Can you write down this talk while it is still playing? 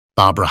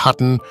Barbara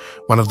Hutton,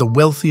 one of the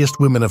wealthiest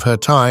women of her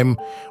time,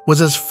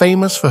 was as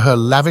famous for her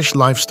lavish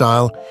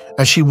lifestyle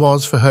as she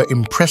was for her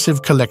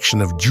impressive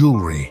collection of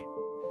jewellery.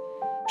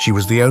 She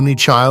was the only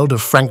child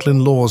of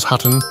Franklin Laws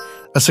Hutton,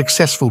 a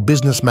successful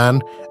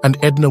businessman, and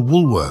Edna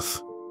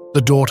Woolworth,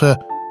 the daughter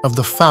of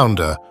the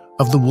founder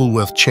of the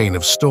Woolworth chain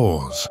of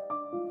stores.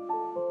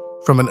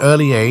 From an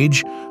early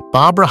age,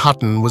 Barbara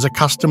Hutton was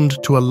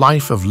accustomed to a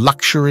life of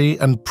luxury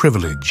and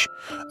privilege.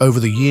 Over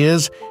the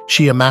years,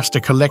 she amassed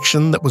a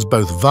collection that was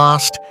both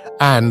vast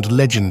and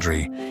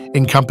legendary,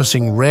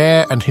 encompassing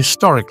rare and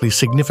historically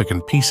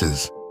significant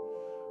pieces.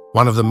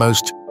 One of the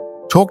most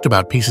talked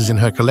about pieces in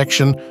her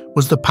collection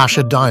was the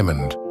Pasha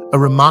diamond, a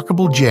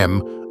remarkable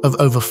gem of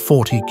over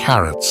 40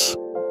 carats.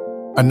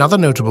 Another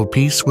notable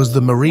piece was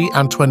the Marie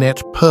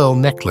Antoinette pearl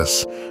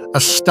necklace,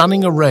 a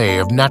stunning array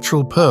of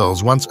natural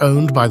pearls once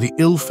owned by the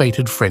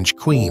ill-fated French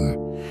queen.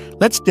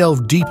 Let's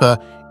delve deeper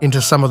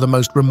into some of the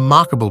most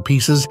remarkable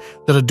pieces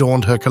that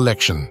adorned her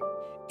collection,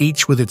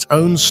 each with its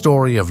own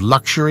story of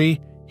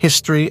luxury,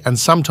 history, and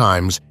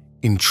sometimes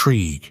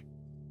intrigue.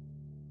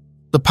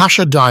 The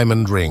Pasha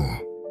diamond ring.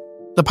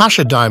 The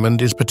Pasha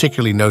diamond is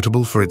particularly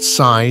notable for its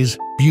size,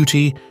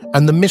 beauty,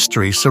 and the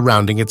mystery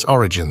surrounding its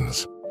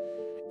origins.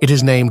 It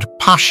is named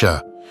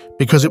Pasha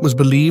because it was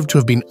believed to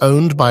have been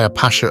owned by a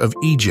Pasha of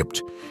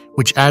Egypt,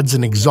 which adds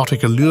an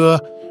exotic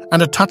allure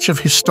and a touch of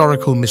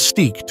historical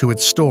mystique to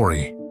its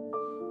story.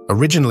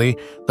 Originally,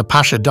 the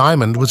Pasha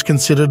diamond was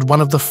considered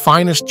one of the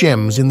finest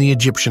gems in the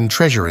Egyptian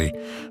treasury,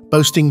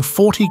 boasting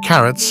 40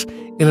 carats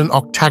in an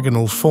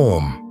octagonal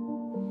form.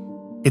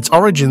 Its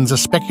origins are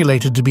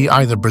speculated to be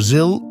either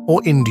Brazil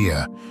or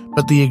India,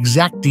 but the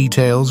exact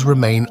details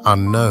remain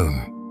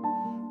unknown.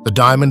 The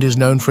diamond is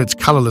known for its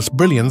colorless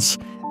brilliance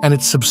and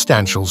its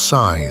substantial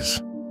size.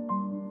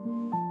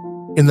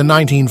 In the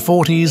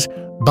 1940s,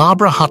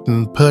 Barbara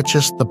Hutton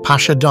purchased the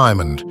Pasha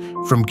diamond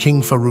from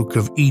King Farouk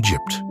of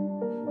Egypt.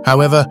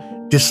 However,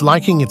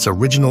 disliking its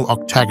original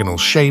octagonal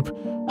shape,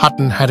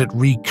 Hutton had it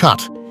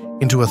recut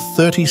into a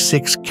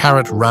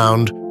 36-carat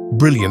round,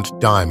 brilliant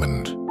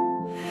diamond.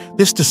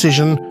 This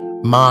decision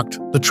marked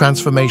the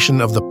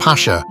transformation of the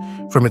Pasha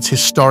from its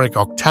historic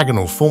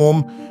octagonal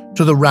form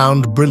to the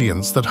round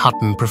brilliance that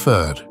Hutton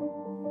preferred.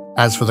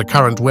 As for the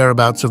current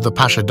whereabouts of the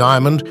Pasha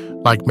diamond,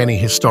 like many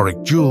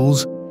historic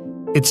jewels,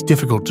 it's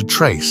difficult to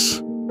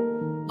trace.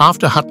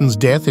 After Hutton's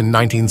death in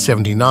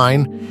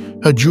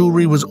 1979, her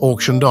jewellery was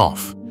auctioned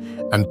off,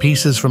 and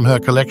pieces from her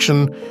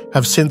collection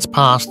have since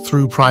passed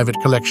through private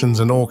collections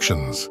and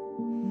auctions.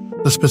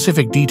 The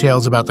specific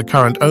details about the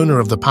current owner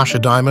of the Pasha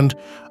diamond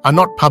are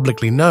not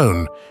publicly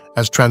known,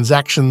 as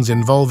transactions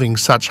involving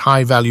such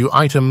high-value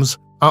items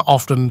are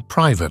often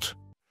private.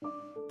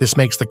 This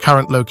makes the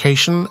current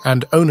location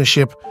and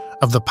ownership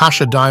of the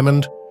Pasha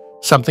diamond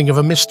something of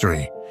a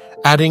mystery,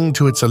 adding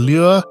to its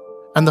allure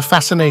and the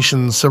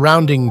fascination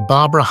surrounding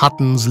Barbara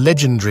Hutton's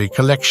legendary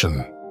collection.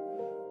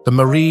 The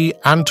Marie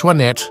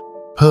Antoinette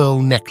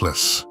pearl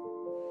necklace.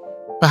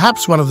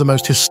 Perhaps one of the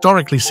most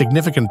historically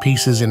significant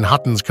pieces in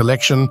Hutton's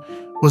collection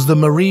was the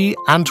Marie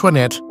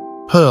Antoinette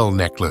pearl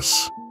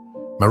necklace.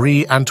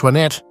 Marie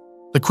Antoinette,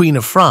 the Queen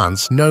of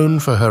France, known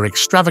for her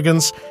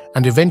extravagance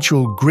and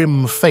eventual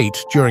grim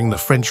fate during the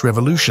French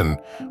Revolution,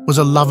 was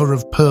a lover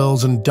of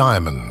pearls and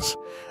diamonds,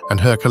 and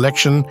her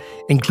collection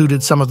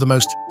included some of the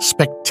most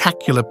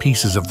spectacular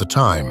pieces of the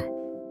time.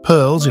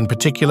 Pearls, in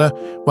particular,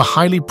 were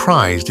highly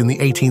prized in the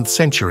 18th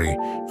century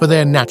for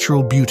their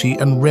natural beauty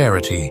and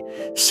rarity,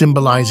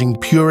 symbolizing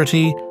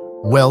purity,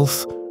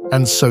 wealth,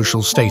 and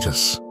social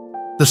status.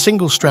 The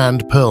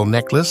single-strand pearl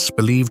necklace,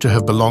 believed to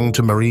have belonged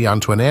to Marie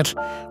Antoinette,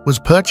 was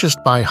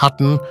purchased by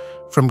Hutton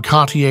from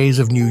Cartier's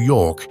of New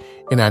York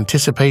in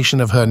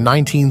anticipation of her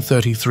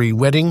 1933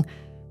 wedding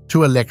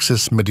to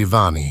Alexis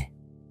Medivani.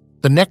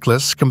 The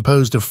necklace,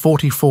 composed of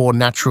 44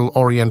 natural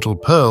oriental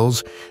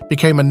pearls,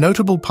 became a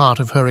notable part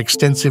of her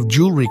extensive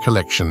jewelry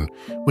collection,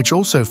 which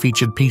also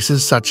featured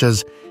pieces such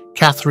as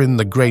Catherine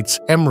the Great's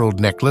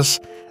emerald necklace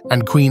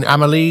and Queen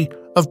Amélie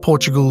of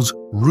Portugal's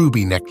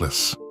ruby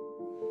necklace.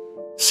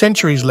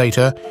 Centuries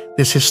later,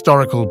 this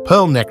historical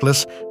pearl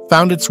necklace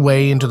found its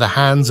way into the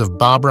hands of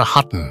Barbara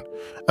Hutton,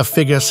 a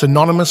figure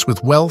synonymous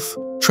with wealth,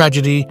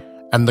 tragedy,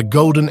 and the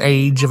golden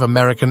age of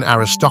American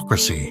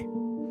aristocracy.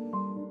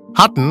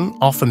 Hutton,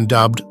 often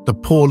dubbed the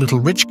poor little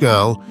rich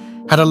girl,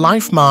 had a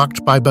life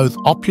marked by both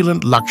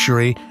opulent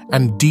luxury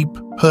and deep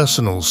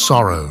personal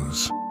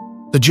sorrows.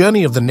 The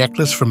journey of the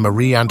necklace from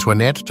Marie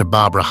Antoinette to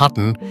Barbara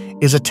Hutton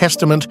is a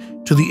testament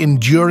to the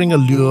enduring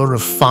allure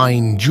of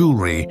fine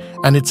jewelry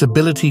and its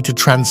ability to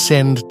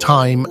transcend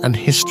time and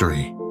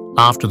history.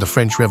 After the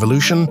French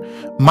Revolution,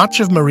 much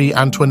of Marie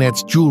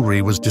Antoinette's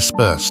jewelry was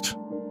dispersed.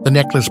 The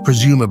necklace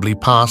presumably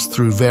passed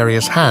through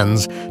various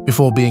hands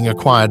before being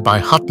acquired by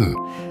Hutton,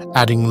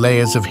 adding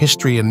layers of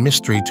history and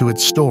mystery to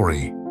its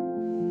story.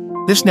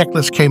 This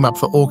necklace came up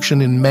for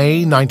auction in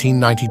May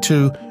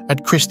 1992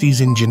 at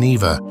Christie's in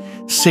Geneva,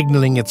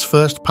 signaling its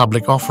first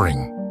public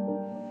offering.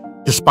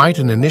 Despite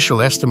an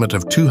initial estimate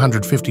of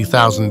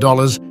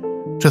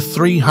 $250,000 to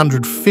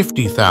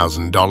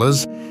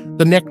 $350,000,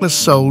 the necklace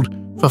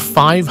sold for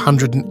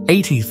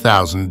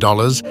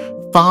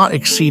 $580,000, far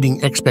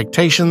exceeding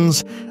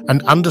expectations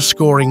and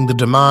underscoring the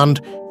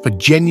demand for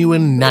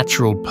genuine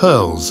natural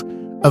pearls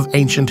of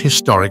ancient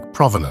historic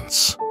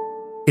provenance.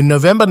 In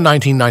November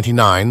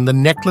 1999, the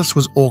necklace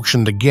was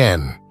auctioned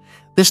again,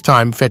 this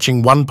time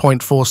fetching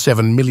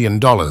 $1.47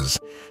 million,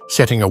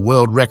 setting a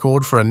world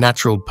record for a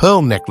natural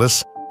pearl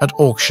necklace at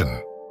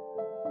auction.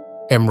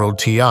 Emerald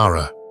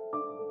Tiara.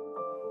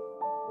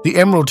 The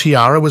Emerald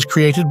Tiara was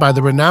created by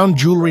the renowned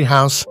jewellery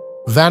house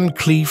Van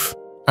Cleef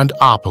 &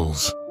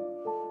 Arpels.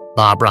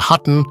 Barbara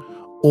Hutton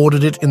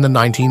ordered it in the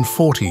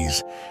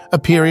 1940s, a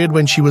period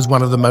when she was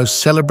one of the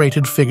most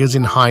celebrated figures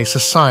in high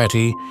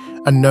society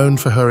and known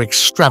for her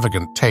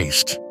extravagant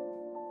taste.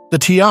 The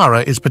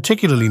tiara is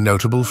particularly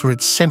notable for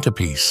its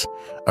centerpiece,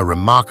 a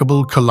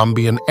remarkable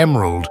Colombian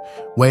emerald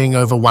weighing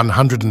over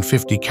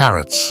 150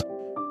 carats.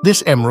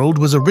 This emerald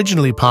was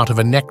originally part of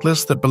a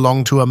necklace that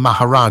belonged to a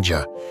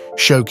Maharaja,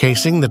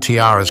 showcasing the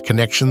tiara's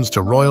connections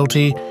to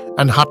royalty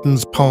and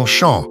Hutton's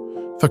penchant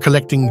for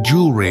collecting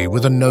jewellery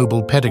with a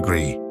noble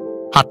pedigree.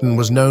 Hutton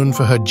was known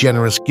for her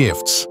generous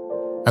gifts,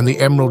 and the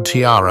emerald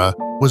tiara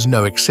was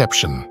no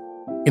exception.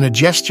 In a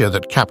gesture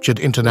that captured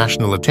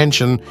international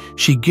attention,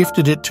 she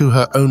gifted it to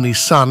her only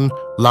son,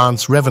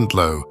 Lance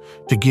Reventlow,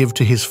 to give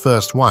to his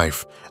first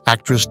wife,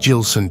 actress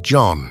Jill St.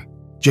 John,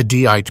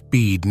 jadeite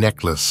bead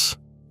necklace.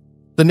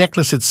 The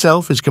necklace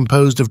itself is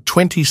composed of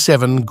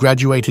 27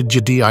 graduated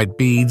jadeite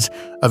beads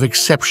of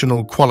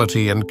exceptional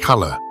quality and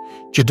color.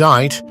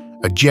 Jadeite,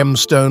 a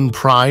gemstone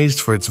prized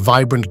for its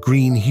vibrant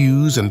green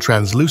hues and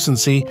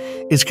translucency,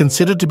 is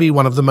considered to be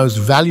one of the most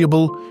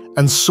valuable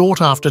and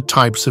sought-after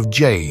types of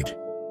jade.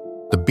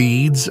 The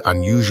beads,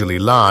 unusually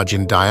large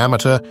in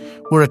diameter,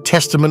 were a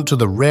testament to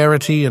the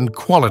rarity and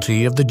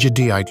quality of the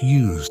jadeite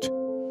used.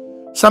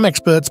 Some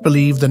experts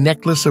believe the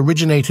necklace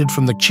originated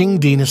from the Qing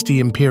dynasty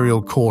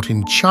imperial court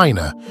in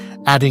China,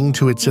 adding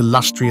to its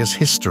illustrious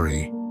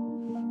history.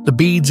 The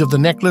beads of the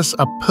necklace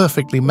are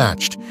perfectly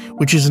matched,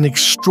 which is an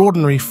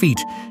extraordinary feat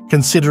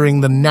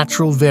considering the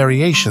natural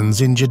variations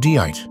in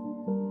jadeite.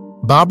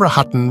 Barbara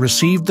Hutton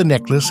received the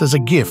necklace as a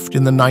gift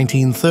in the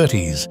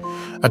 1930s,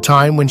 a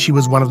time when she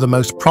was one of the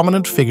most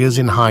prominent figures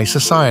in high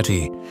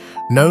society,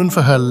 known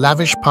for her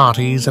lavish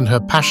parties and her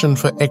passion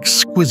for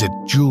exquisite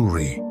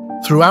jewellery.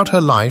 Throughout her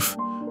life,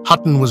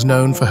 Hutton was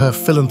known for her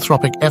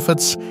philanthropic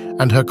efforts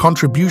and her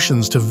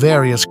contributions to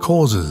various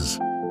causes.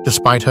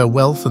 Despite her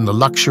wealth and the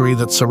luxury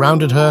that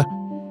surrounded her,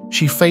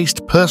 she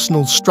faced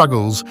personal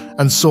struggles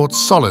and sought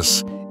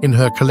solace in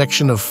her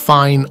collection of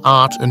fine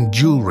art and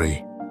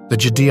jewellery. The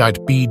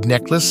jadeite bead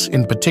necklace,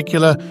 in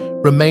particular,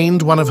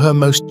 remained one of her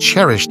most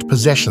cherished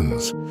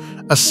possessions,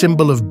 a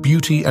symbol of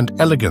beauty and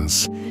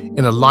elegance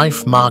in a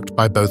life marked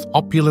by both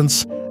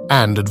opulence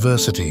and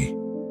adversity.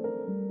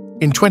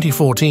 In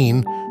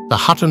 2014, the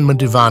Hutton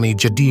Madhuvani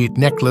jadeite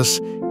necklace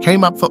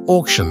came up for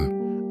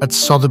auction at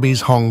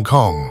Sotheby's Hong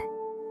Kong.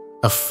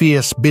 A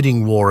fierce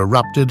bidding war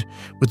erupted,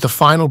 with the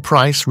final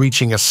price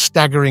reaching a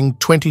staggering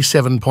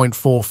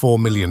 $27.44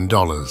 million.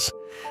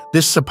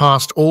 This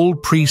surpassed all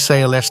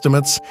pre-sale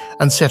estimates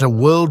and set a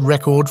world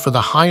record for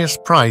the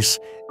highest price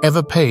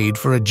ever paid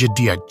for a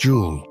jadeite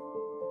jewel.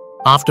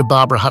 After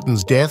Barbara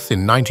Hutton's death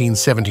in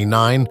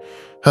 1979,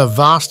 her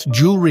vast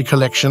jewellery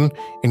collection,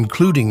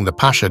 including the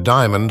Pasha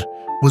diamond,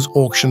 was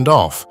auctioned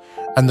off,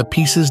 and the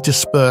pieces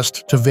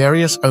dispersed to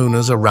various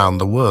owners around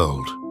the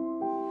world.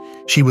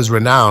 She was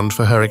renowned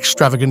for her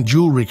extravagant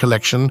jewellery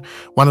collection,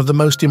 one of the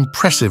most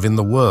impressive in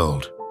the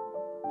world.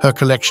 Her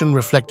collection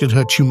reflected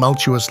her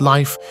tumultuous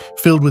life,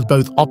 filled with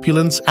both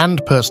opulence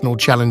and personal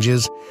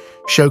challenges,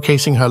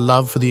 showcasing her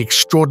love for the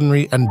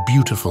extraordinary and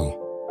beautiful.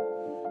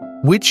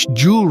 Which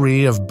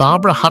jewellery of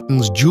Barbara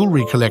Hutton's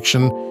jewellery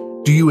collection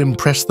do you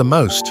impress the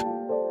most?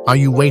 Are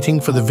you waiting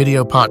for the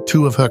video part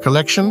 2 of her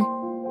collection?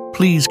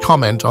 Please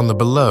comment on the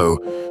below.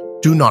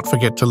 Do not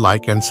forget to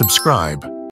like and subscribe.